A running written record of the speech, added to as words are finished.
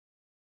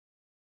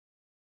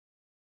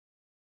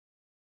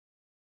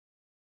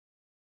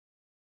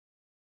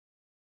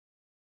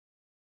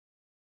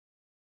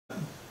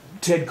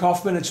Ted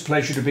Kaufman, it's a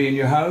pleasure to be in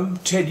your home.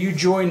 Ted, you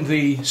joined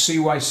the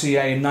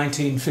CYCA in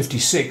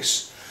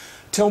 1956.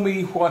 Tell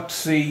me what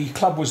the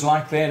club was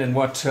like then and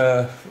what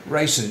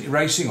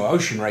racing or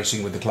ocean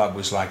racing with the club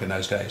was like in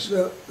those days.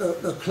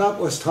 The club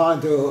was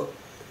trying to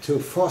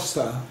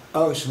foster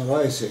ocean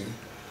racing,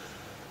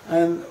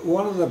 and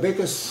one of the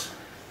biggest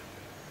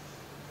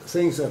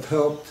things that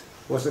helped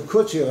was the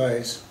Coochie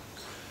race,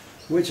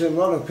 which a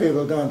lot of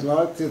people didn't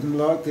like.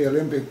 The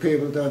Olympic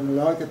people didn't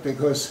like it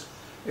because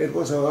it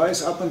was a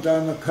race up and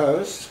down the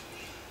coast,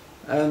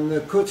 and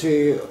the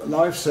Coochie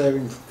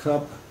Life-Saving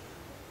Club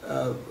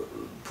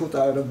put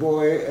out a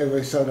buoy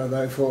every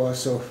Saturday for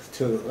us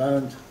to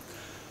land,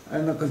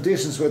 and the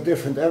conditions were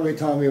different every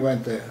time we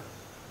went there.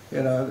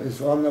 You know,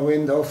 it's on the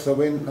wind, off the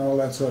wind, and all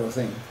that sort of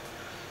thing.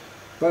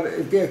 But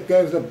it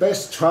gave the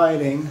best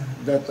training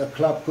that the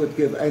club could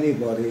give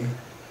anybody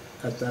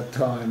at that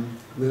time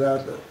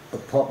without a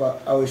proper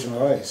ocean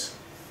race.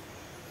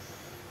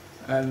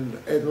 And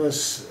it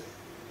was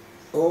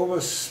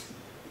always,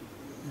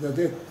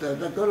 they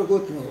got a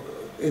good,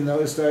 in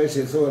those days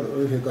you thought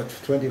if you got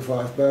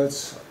 25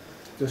 boats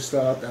to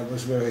start, that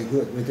was very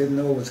good. We didn't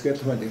always get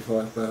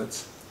 25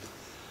 boats.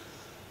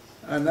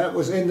 And that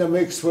was in the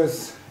mix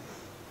with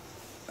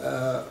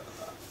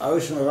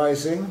ocean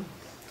racing,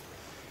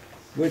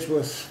 which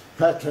was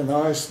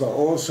patronised by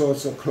all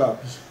sorts of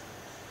clubs,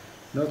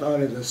 not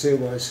only the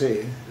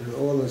CYC,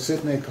 all the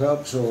Sydney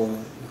clubs or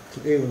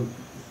even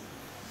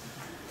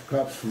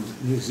clubs from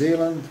New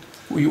Zealand.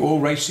 Were you all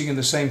racing in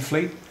the same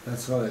fleet?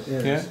 That's right,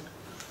 yes. Yeah.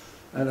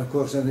 And of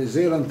course the New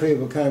Zealand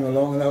people came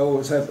along and they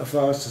always had the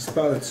fastest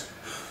boats.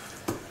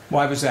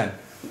 Why was that?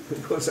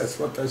 Because that's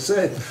what they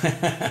said.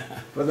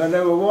 But they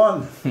never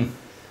won.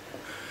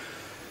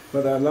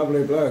 But they're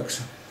lovely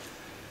blokes.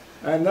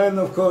 And then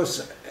of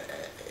course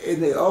in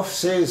the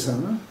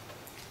off-season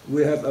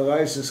we had the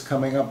races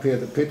coming up here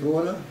to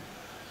Pittwater,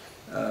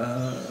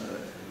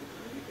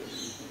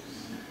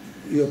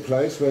 your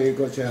place where you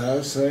got your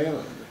house there.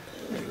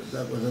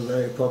 That was a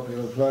very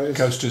popular place.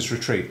 Coasters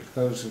Retreat.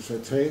 Coasters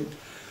Retreat.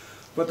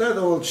 But that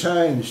all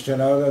changed, you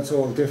know, that's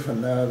all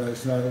different now.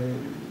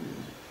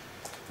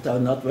 There are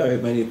not very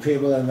many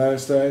people in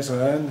those days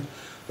around.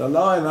 The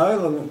Lion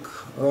Island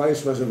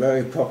race was a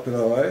very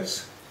popular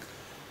race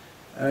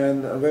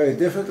and a very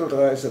difficult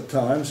race at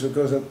times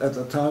because at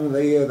the time of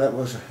the year that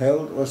was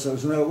held there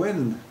was no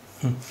wind.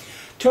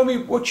 Tell me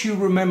what you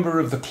remember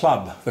of the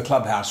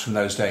clubhouse from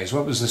those days.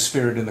 What was the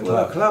spirit in the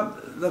club? Well,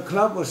 the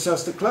club was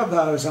just a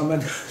clubhouse. I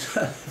mean,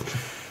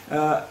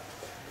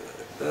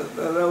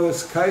 there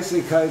was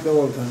Casey K.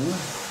 Dalton,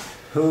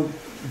 who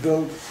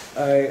built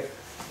a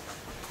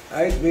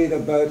 8-metre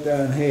boat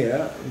down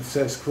here. It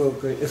says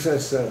Quilty. It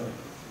says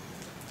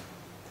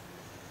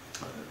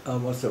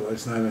what's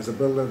his name? It's a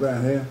builder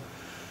down here,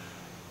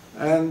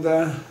 and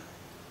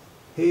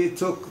he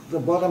took the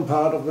bottom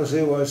part of the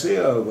CYC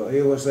over.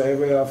 He was there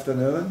every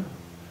afternoon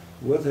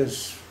with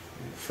his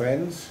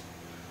friends,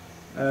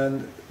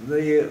 and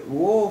the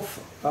wharf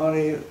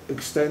only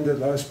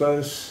extended, I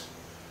suppose,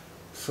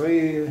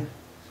 three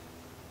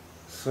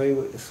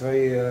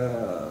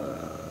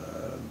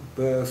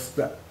berths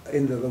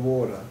into the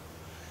water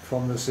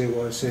from the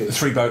CYC.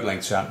 3 boat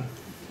lengths out.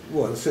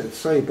 Well,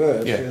 3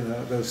 berths, yeah. You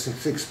know, there's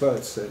 6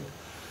 boats then.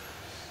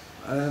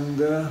 And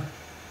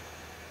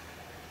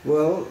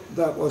well,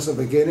 that was the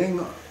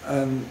beginning,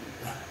 and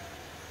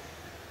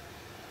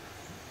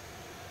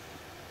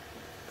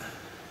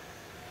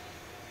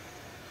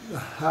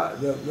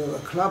the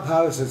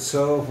clubhouse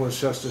itself was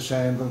just a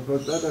shame,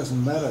 but that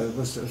doesn't matter. It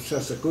was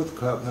just a good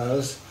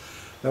clubhouse.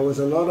 There was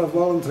a lot of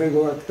voluntary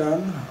work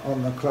done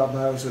on the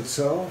clubhouse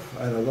itself,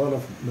 and a lot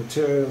of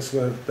materials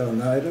were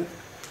donated.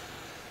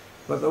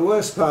 But the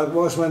worst part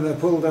was when they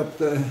pulled off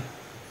the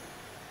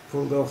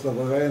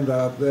veranda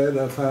up there,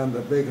 they found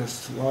the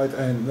biggest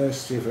white-ant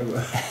nest you've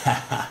ever.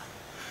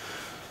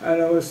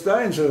 And it was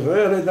dangerous,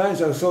 really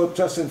dangerous. I thought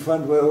just in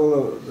front where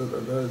all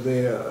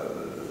the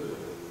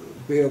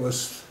beer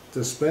was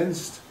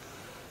dispensed,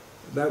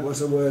 that was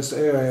the worst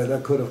area.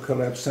 That could have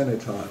collapsed any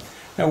time.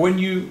 Now, when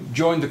you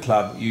joined the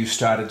club, you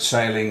started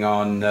sailing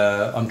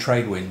on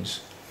trade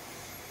winds.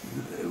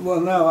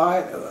 Well, no,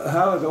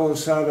 how it all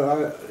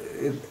started,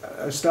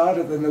 I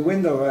started in the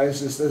winter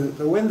races.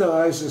 The winter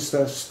races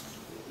that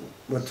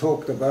were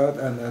talked about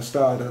and they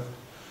started.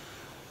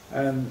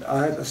 And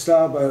I had a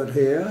starboat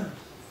here,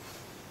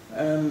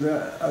 and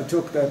I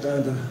took that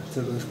down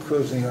to the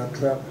Cruising Yacht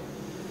Club.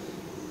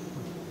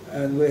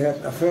 And we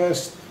had the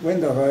first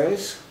winter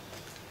race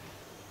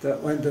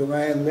that went to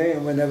Manly,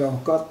 and we never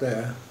got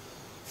there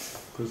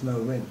because no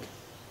wind.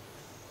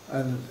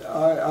 And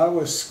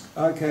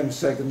I came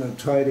second and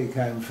Tradie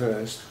came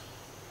first.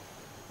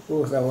 Of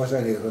course, there was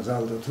any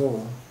result at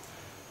all.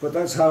 But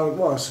that's how it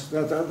was.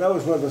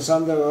 Those were the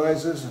Sunday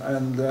races,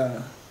 and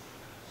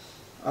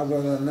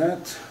other than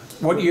that...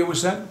 What year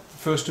was that?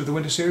 First of the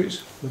winter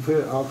series? I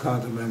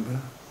can't remember.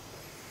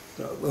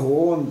 The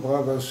Warren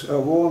brothers,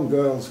 Warren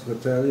girls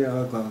could tell you,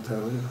 I can't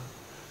tell you.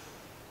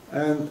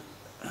 And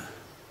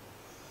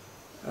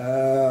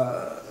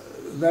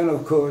then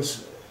of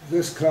course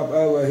this club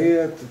over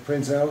here, the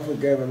Prince Alfred,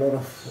 gave a lot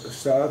of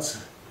starts.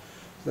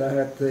 They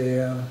had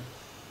the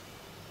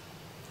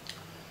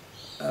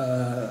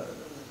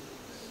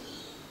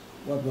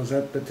what was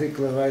that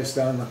particular race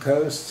down the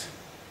coast?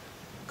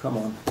 Come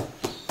on.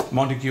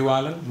 Montague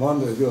Island?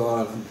 Montague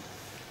Island.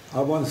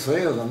 I won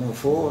 3 of them or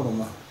 4 of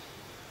them.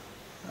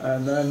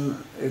 And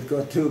then it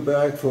got too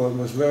bad for them.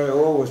 It was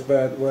always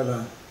bad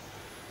weather.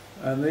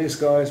 And these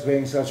guys,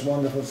 being such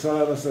wonderful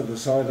sailors, they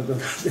decided that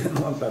they didn't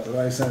want that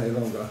race any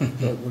longer.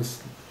 So it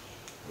was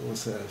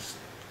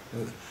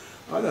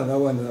I don't know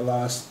when the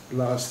last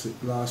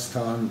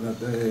time that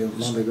the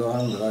Montague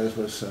Island race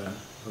was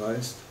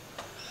raced,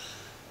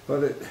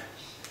 but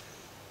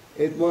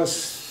it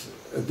was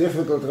a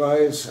difficult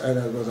race, and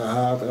it was a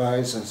hard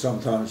race, and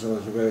sometimes it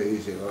was a very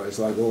easy race,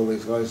 like all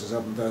these races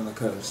up and down the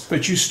coast.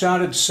 But you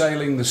started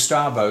sailing the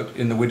Starboat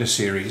in the Winter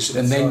Series,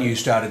 and then you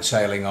started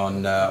sailing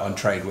on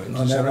trade winds.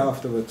 And then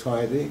afterward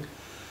trading.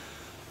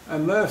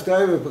 And Merv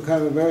Davey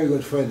became a very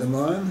good friend of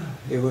mine.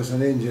 He was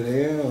an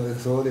engineer, or he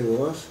thought he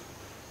was.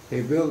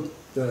 He built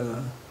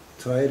the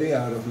tradie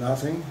out of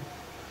nothing,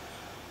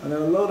 and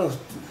there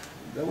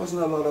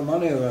wasn't a lot of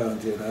money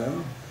around, you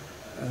know.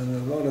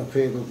 And a lot of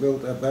people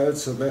built their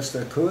boats the best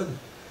they could.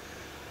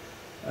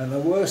 And the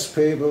worst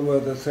people were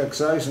the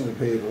taxation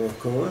people, of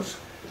course.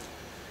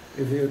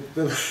 If you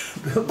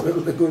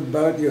built a good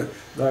boat,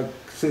 like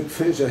Sid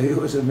Fisher, he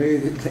was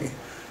immediately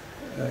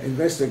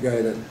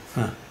investigated.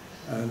 Huh.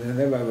 And they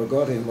never ever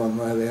got him one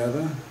way or the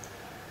other.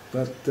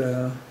 But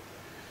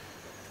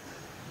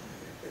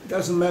it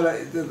doesn't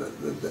matter.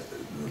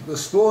 The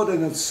sport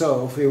in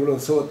itself, you would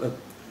have thought that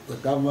the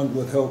government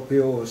would help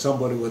you or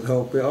somebody would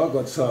help you. I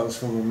got sales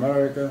from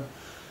America,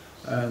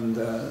 and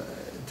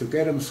to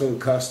get them through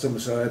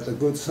customs, I had the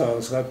good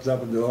sales wrapped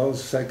up into all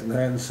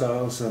second-hand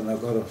sales, and I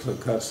got them through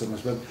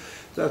customs. But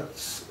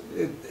that's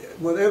it.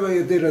 Whatever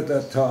you did at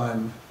that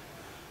time,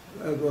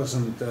 it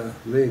wasn't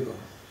legal.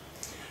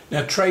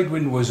 Now,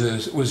 Tradewind was a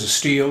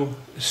steel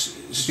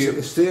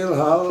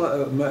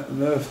hull.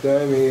 Merv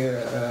Davey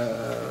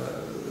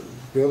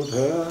built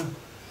her.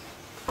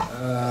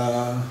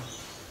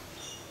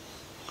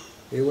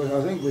 He was,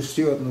 I think, with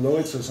Stewart and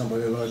Lloyd's or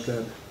somebody like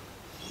that.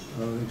 I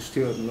think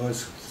Stewart and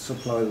Lloyd's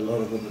supplied a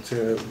lot of the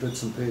material,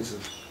 bits and pieces.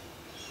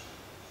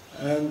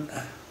 And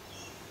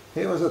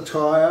he was a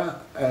tryer,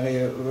 and he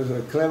was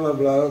a clever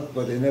bloke,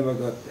 but he never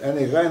got. And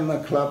he ran the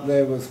club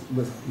there with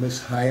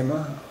Miss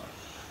Hamer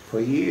for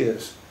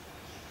years.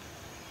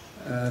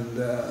 And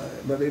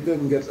but he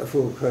didn't get the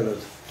full credit.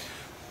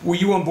 Were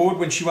you on board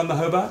when she won the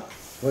Hobart?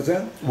 What's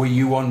that? Were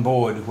you on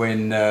board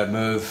when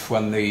Merv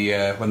won the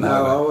Hobart?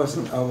 No,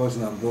 I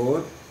wasn't on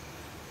board.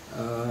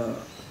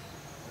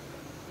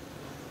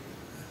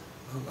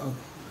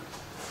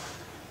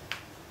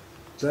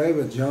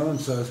 David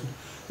Jones says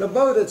the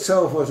boat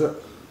itself was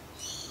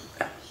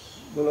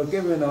well, I'll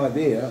give you an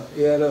idea.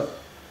 He had a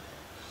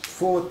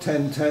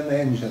 410-10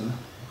 engine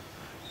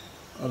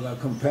on a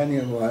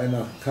companionway, and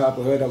a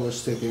carburettor was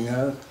sticking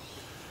out,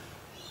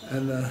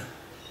 and the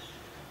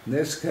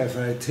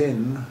Nescafe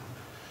tin.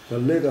 The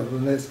lid of the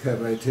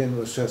Nescafe tin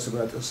was just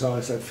about the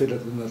size that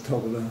fitted in the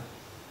top of the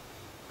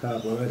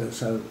carburettor,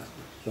 so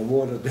the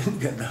water didn't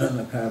get down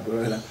the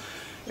carburettor.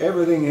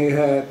 Everything he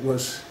had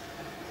was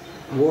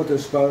water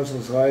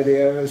disposals,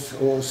 radios,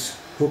 all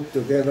hooked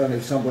together, and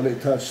if somebody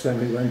touched them,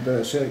 he went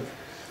berserk.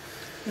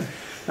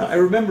 Now, I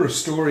remember a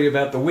story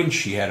about the winch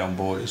he had on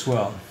board as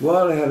well.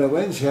 Well, he had a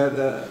winch, he had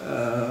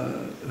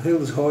a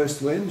Hills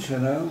hoist winch, you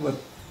know, but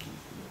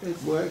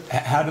it worked.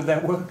 How did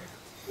that work?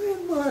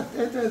 It worked.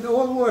 It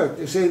all worked.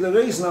 You see, the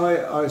reason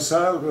I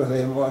sailed with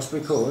him was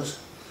because,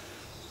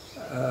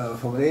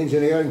 from an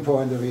engineering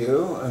point of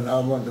view, and I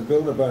wanted to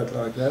build a boat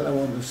like that, I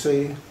wanted to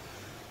see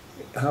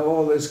how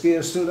all this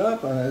gear stood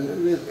up,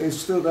 and it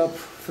stood up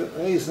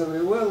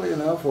reasonably well, you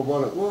know, for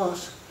what it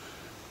was.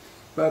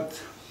 But,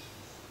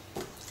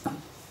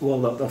 well,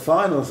 the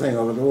final thing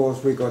of it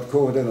was we got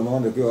caught in a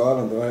Montague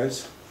Island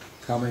race,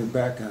 coming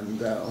back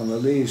and on the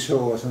lee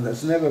shores, and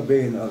there's never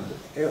been,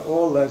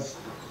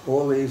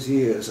 all these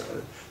years,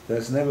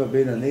 there's never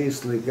been an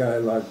easterly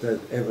gale like that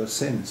ever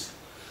since.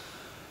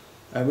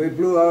 And we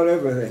blew out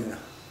everything.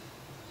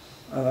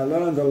 And I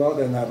learned a lot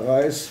in that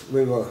race.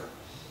 We were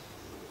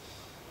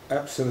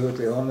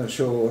absolutely on the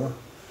shore,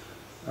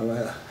 and we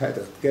had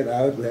to get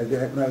out, we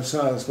had no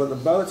sails, but the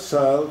boat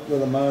sailed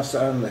with a mast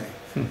only.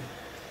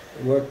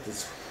 It worked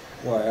its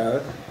way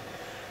out,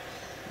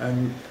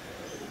 and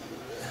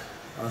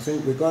I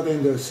think we got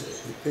into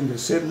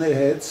Sydney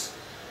Heads,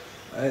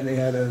 and he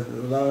had a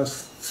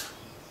last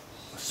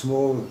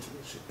small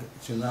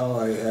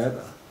Genoa he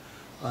had.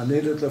 I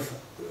needed a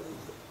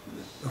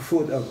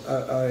foot,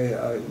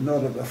 I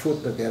knotted a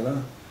foot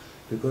together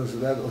because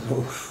that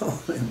was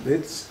all in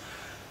bits,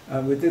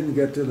 and we didn't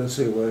get to the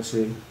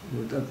CYCA.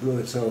 That blew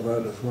itself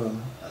out as well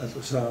at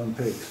the Southern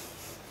Peaks.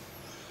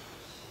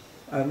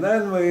 And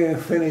then we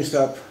finished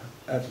up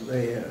at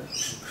the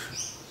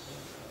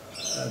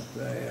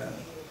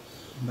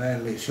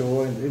Manly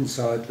shore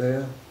inside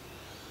there,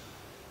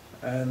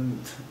 and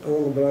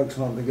all the blokes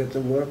wanted to get to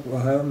work, were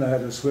home, they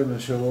had to swim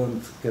ashore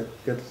and get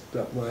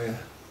that way,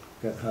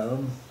 get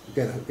home,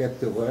 get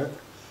to work.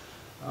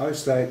 I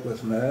stayed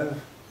with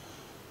Merv,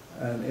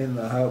 and in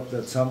the hope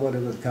that somebody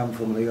would come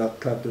from the yacht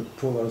club to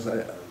pull us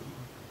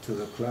to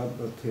the club,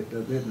 but they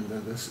didn't.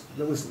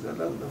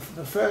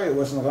 The ferry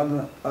wasn't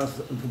run,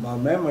 to my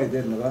memory,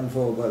 didn't run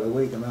for about a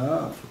week and a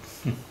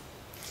half.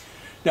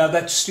 Now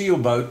that steel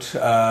boat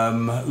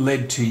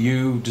led to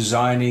you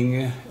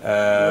designing.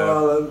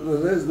 Well,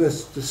 the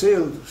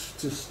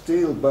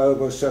steel boat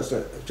was just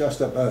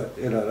a boat.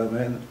 You know what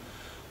I mean?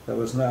 There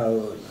was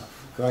no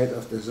great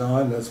of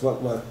design. That's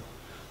what we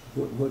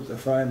put the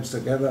frames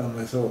together, and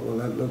we thought, well,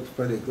 that looks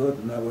pretty good,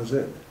 and that was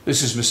it.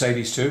 This is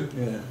Mercedes too.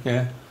 Yeah.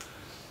 Yeah.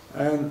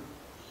 And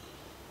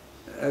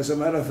as a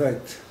matter of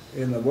fact,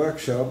 in the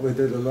workshop we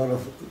did a lot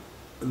of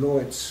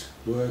Lloyd's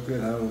work, you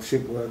know,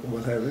 ship work and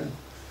what have you.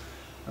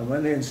 And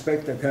when the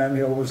inspector came,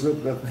 he always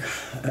looked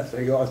at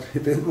the yacht. He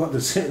didn't want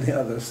to see the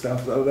other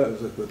stuff, though that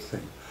was a good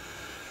thing.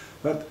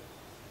 But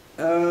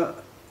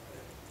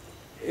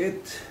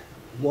it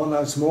won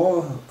us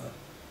more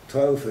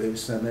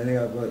trophies than any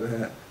I've ever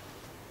had.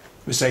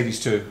 Mercedes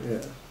too.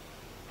 Yeah,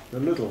 the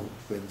little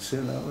bits,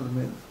 you know what I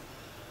mean.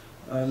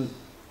 And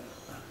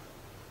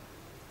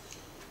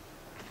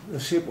the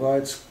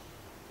shipwright's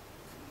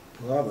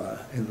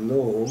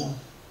brother-in-law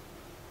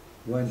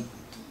went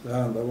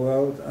around the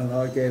world, and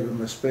I gave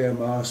him a spare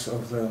mast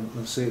of the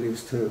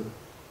Mercedes too.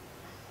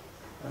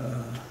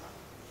 And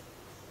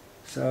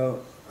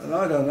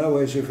I don't know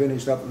where she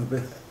finished up in a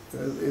bit.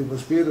 It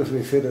was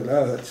beautifully fitted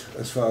out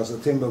as far as the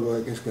timber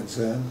work is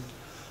concerned,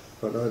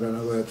 but I don't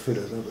know where it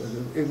fitted up.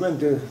 It went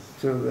to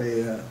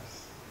the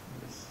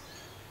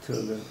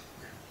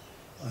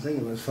I think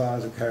it was as far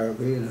as the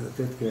Caribbean, it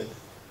did get.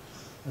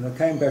 And I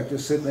came back to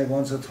Sydney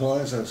once or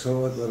twice. I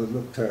saw it, but it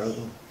looked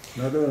terrible.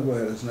 I don't know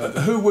where it is now.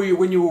 Who were you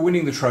when you were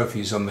winning the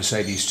trophies on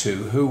Mercedes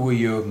 2? Who were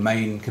your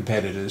main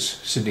competitors,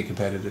 Sydney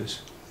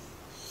competitors?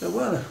 There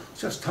weren't,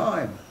 just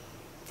time.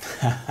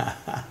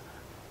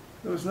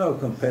 There was no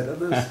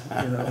competitors,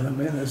 you know what I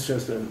mean? It's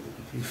just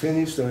he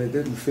finished or he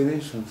didn't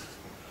finish.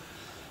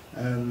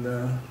 And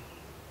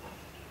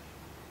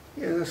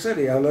yeah, as I said,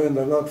 I learned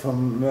a lot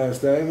from Merv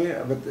Davey,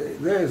 but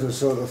there's a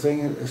sort of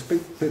thing,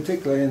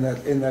 particularly in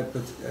that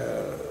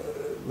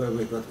where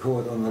we got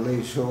caught on the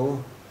lee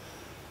shore.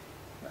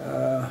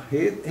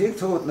 He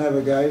taught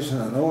navigation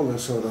and all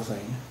this sort of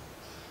thing,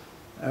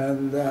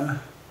 and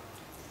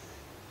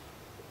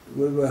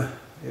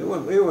he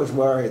was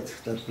worried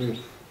that we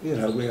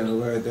were in a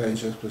very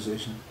dangerous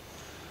position.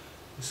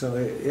 So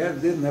he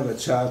didn't have a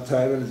chart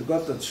table. He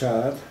got the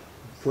chart,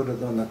 put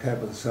it on the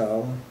cabin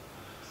sail,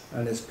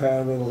 and his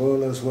parallel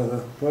rulers with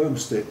a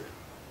broomstick.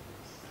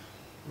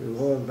 We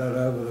rolled that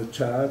over the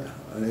chart,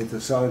 and he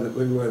decided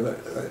we were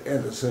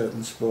at a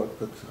certain spot,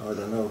 but I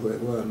don't know where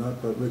we were or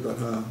not, but we got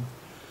home.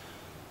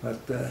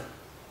 But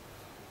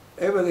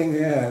everything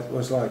he had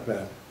was like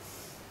that.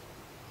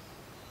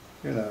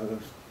 You know,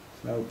 there's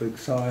no big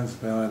science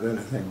behind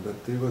anything, but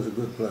he was a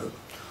good bloke.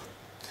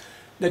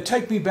 Now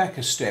take me back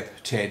a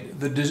step, Ted.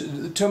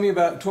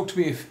 Talk to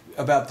me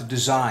about the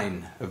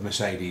design of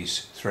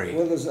Mercedes 3.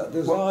 Well, the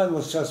design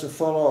was just a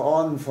follow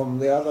on from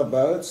the other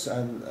boats,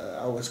 and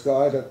I was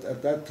guided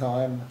at that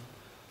time.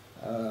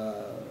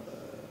 There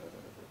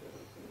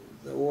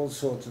were all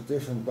sorts of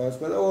different boats,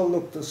 but they all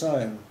looked the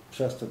same,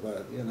 just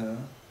about, you know.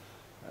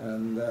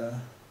 And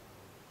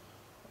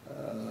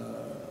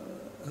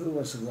who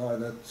was the guy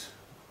that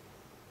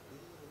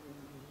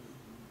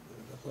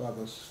the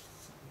brothers,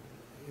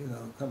 you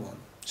know, come on.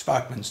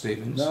 Sparkman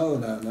Stevens? No,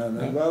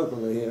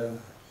 locally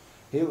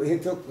he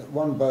took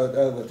one boat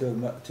over to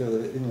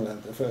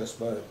England, the first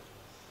boat,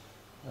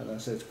 and I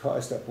said,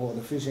 Christ, I bought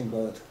a fishing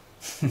boat.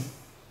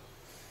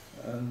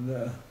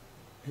 And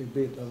he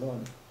beat the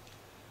lot.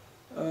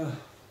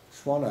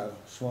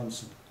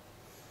 Swanson.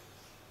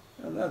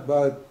 And that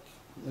boat,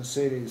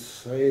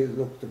 Mercedes 3,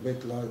 looked a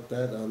bit like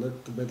that, I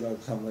looked a bit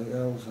like something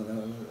else,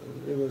 and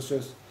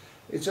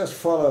it just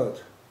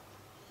followed.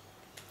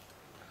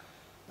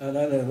 And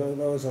then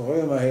there was a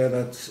rumour here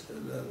that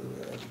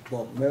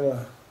Bob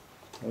Miller,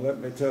 well, let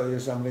me tell you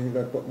something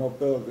that Bob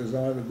Miller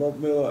designed. Bob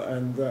Miller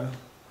and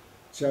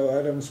Joe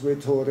Adams, we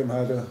taught him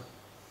how to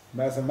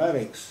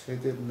mathematics. He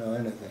didn't know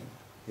anything.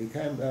 He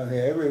came down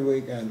here every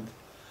weekend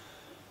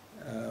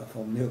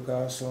from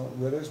Newcastle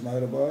with his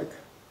motorbike,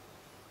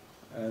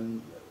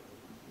 and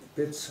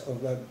bits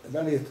of that,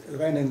 then he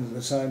ran into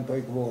the same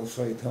brick wall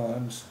 3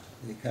 times.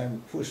 He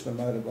came, pushed the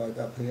motorbike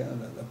up here,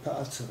 and the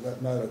parts of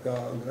that motor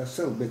car, there's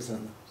still bits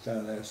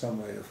down there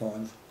somewhere you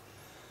find.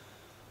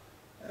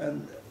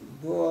 And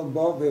poor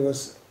Bob, he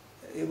was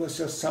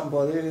just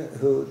somebody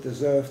who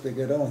deserved to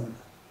get on.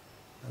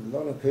 And a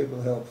lot of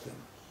people helped him.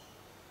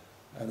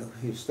 And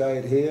he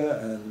stayed here,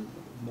 and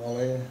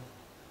Molly,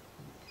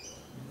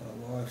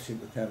 my wife, she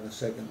became the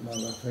second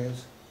mother of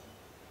his.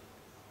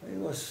 He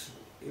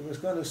was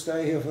going to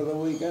stay here for the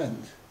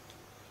weekend.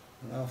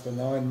 And after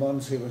 9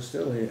 months, he was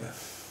still here.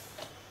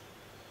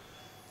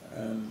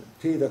 And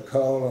Peter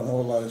Cole and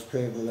all those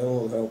people, they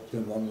all helped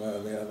him one way or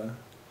the other.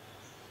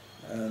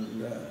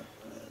 And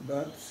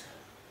but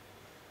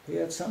he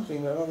had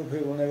something that other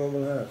people never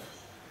will have,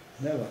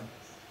 never.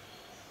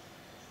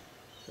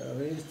 So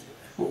he's,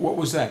 What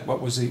was that?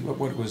 What was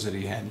it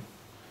he had?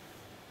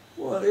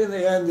 well, in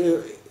the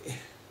end,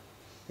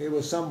 he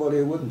was somebody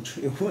you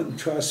wouldn't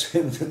trust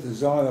him to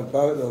design a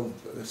boat or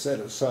a set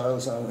of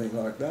sails or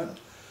anything like that.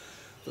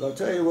 But I'll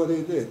tell you what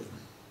he did.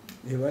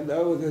 He went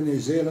over to New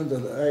Zealand to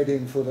the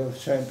 18-footer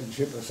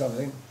championship or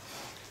something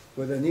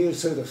with a new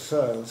set of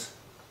sails,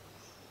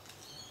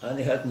 and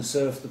he hadn't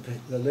surfed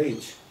the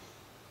leech.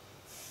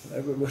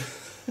 Everybody,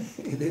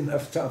 he didn't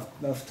have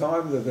enough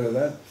time to do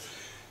that,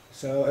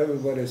 so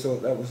everybody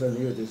thought that was a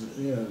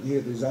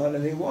new design,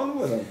 and he won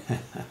with them.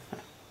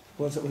 Of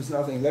course, there was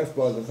nothing left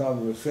by the time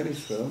it was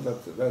finished for him,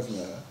 but it doesn't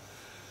matter.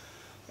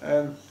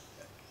 And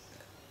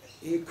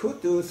he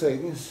could do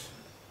things,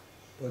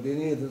 but he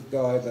needed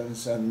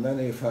guidance, and then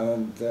he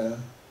found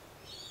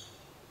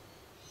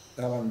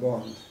Alan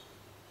Bond,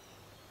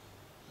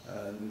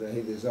 and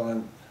he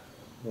designed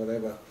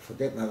whatever,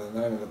 forget now the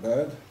name of the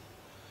boat,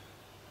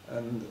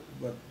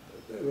 but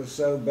it was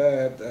so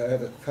bad I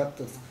had to cut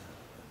the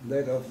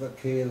lead off the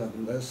keel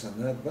and this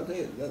and that, but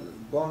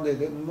Bondi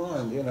didn't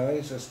mind, you know,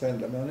 he just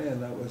spent the money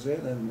and that was it,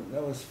 and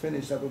that was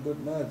finished up a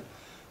good mode.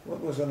 What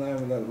was the name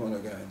of that one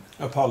again?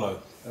 Apollo.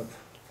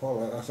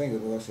 Apollo, I think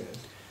it was, yes.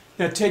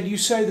 Now, Ted, you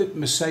say that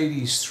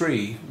Mercedes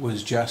 3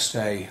 was just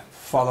a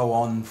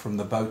follow-on from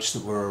the boats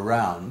that were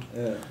around,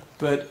 Yeah.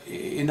 but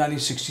in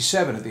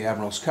 1967 at the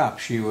Admiral's Cup,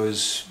 she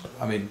was,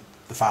 I mean,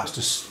 the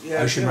fastest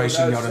ocean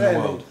racing yacht in the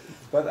world.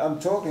 But I'm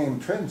talking in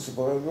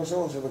principle, it was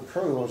also the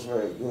crew was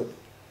very good.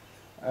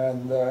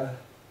 And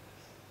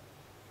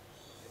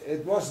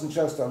it wasn't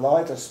just the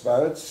lightest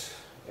boats,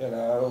 you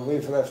know,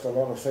 we've left a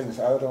lot of things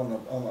out on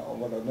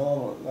what are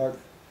normal, like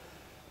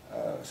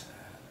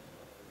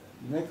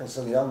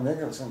young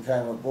Nicholson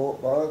came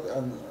aboard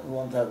and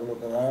wanted to have a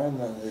look around,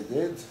 and he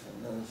did.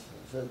 And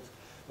said,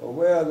 well,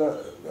 where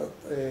are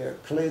the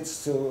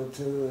cleats to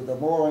the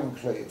mooring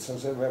cleats? I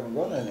said, we haven't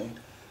got any.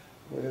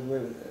 We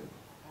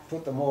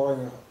put the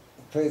mooring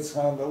cleats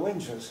around the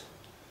winches.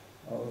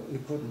 Oh, you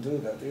couldn't do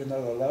that. You're not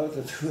allowed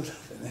to do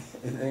that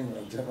in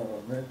England, you know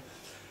what I mean?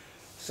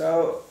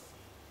 So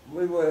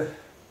we were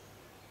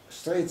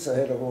streets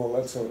ahead of all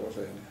that sort of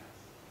thing.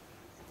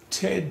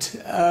 Ted,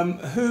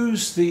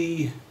 who's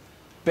the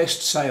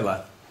best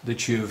sailor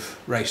that you've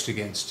raced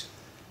against?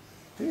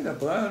 Peter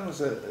Brown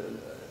was a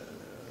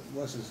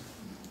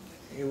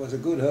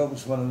good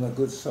helmsman and a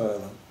good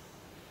sailor.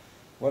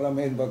 What I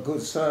mean by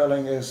good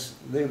sailing is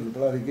leave the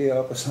bloody gear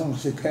up as long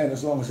as you can,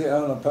 as long as you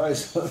own a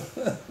pace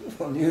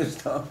for new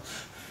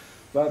stuff.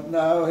 But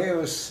no, he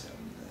was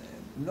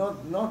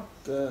not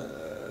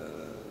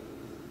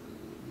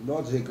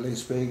logically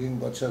speaking,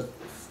 but just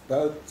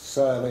boat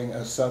sailing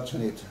as such.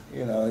 And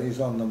he's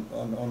on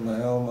the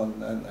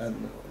helm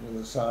and with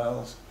the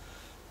sails.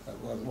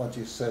 What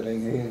he's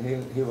setting,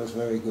 he was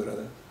very good at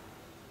it,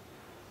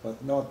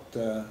 but not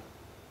on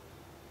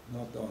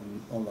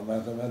the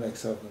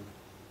mathematics of them.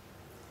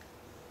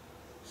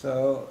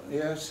 So,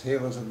 yes, he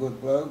was a good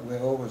bloke. We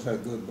always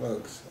had good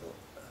blokes.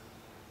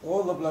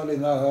 All the bloody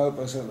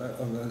no-hopers of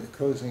the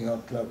Cruising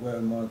Yacht Club were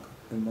in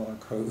my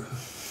crew.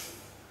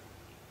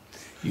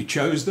 You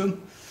chose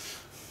them?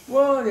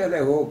 Well, yeah,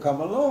 they all come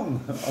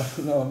along. I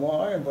don't know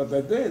why, but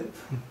they did.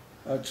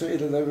 I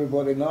treated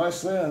everybody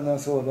nicely, and I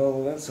thought,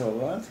 oh, that's all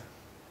right.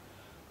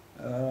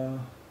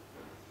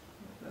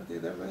 They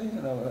did everything,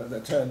 you know. They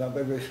turned up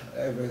every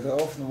so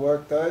often,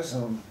 work days,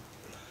 and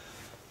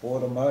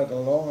brought a mate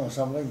along or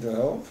something to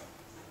help.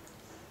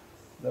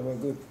 They were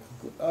good.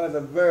 I had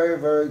a very,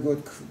 very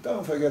good.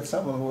 Don't forget,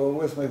 some of them were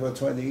with me for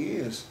 20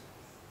 years.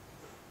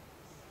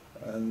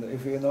 And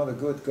if you're not a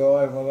good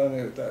guy, well,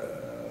 only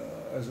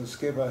as a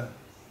skipper,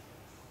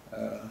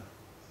 they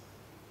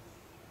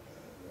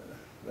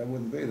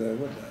wouldn't be there,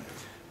 would they?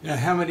 Now,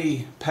 how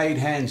many paid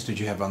hands did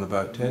you have on the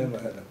boat, Ted?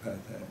 Never had a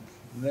paid hand.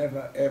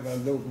 Never ever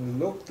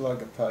looked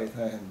like a paid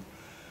hand.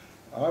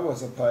 I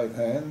was a paid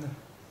hand,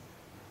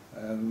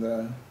 and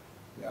the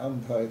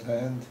unpaid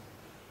hand,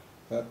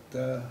 but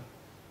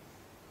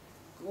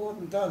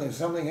Gordon Dunn, if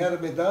something had to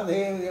be done,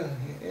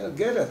 he'll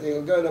get it.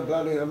 He'll go to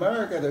bloody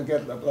America to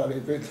get the bloody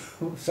bit.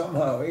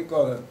 Somehow he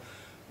got it.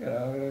 You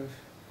know,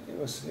 he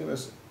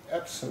was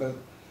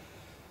absolute.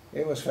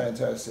 He was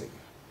fantastic,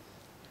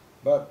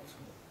 but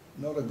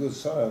not a good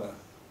sailor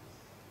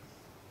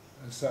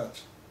as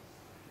such.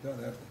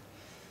 Don't have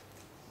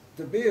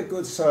to be a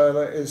good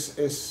sailor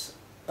is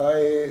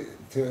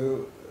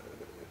to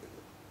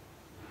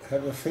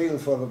have a feel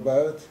for the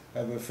boat,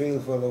 have a feel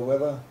for the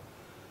weather,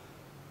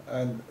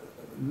 and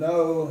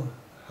know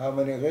how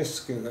many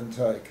risks you can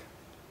take.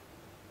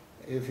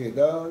 If you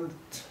don't,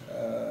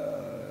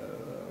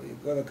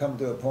 you've got to come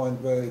to a point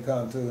where you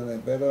can't do any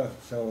better,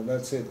 so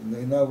that's it, and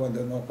you know when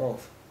to knock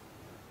off.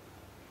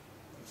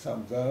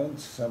 Some don't,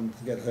 some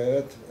get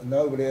hurt.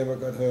 Nobody ever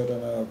got hurt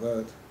on our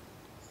boat.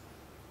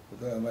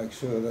 We've got to make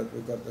sure that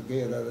we've got the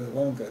gear that it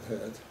won't get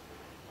hurt.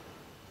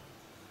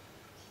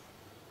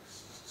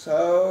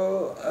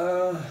 So,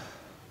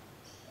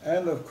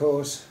 and of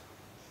course,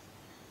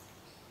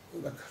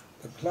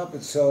 the club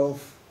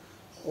itself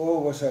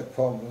always had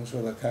problems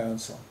with the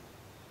council.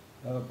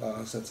 Not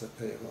bastards of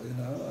people, you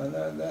know,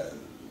 and there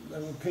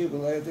were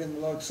people they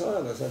didn't like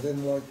sailors, they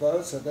didn't like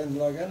boats, they didn't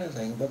like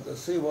anything, but the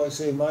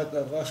CYC made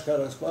that rush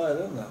cutters play,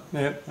 didn't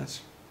they? Yeah,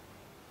 that's...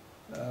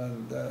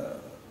 And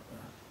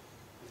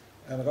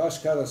rush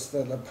cutters,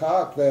 the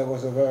park there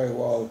was a very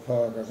wild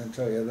park, I can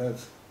tell you that.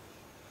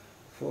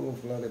 Full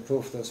of bloody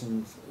poofters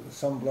and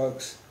some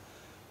blokes.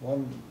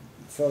 One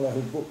fellow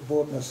who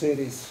bought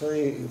Mercedes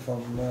 3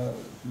 from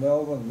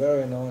Melbourne,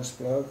 very nice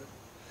bloke.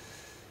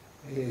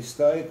 He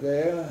stayed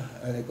there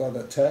and he got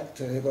attacked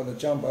and he got to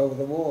jump over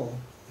the wall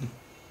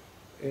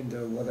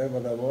into whatever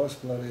there was,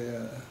 bloody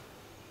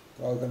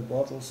broken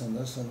bottles and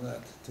this and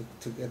that,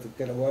 to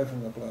get away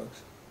from the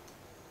blokes.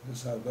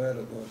 That's how bad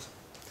it was.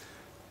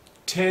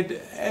 Ted,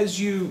 as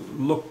you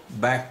look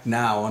back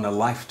now on a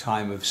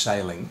lifetime of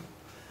sailing,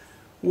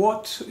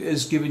 what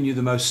has given you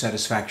the most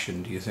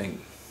satisfaction, do you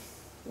think?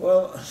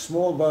 Well,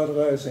 small boat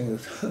racing,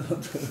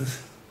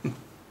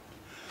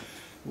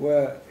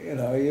 where, you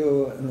know,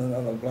 you and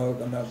another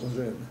bloke and that was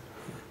it.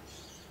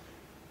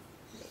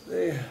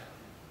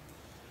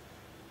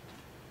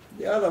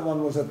 The other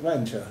one was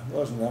adventure,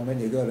 wasn't it? I mean,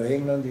 you go to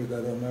England, you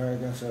go to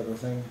America, sort of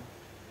thing.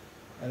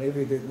 And if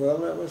you did well,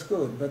 that was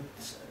good. But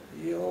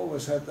you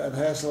always had that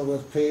hassle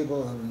with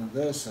people and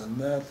this and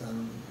that.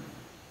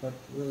 But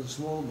with a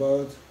small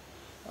boat,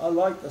 I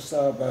liked the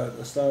starboat.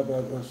 The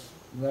starboat was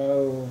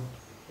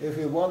if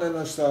you won in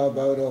a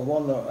starboat or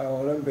won the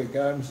Olympic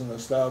Games in a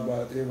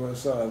starboat, you were a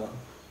sailor.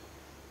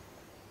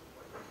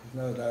 There's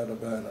no doubt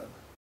about it.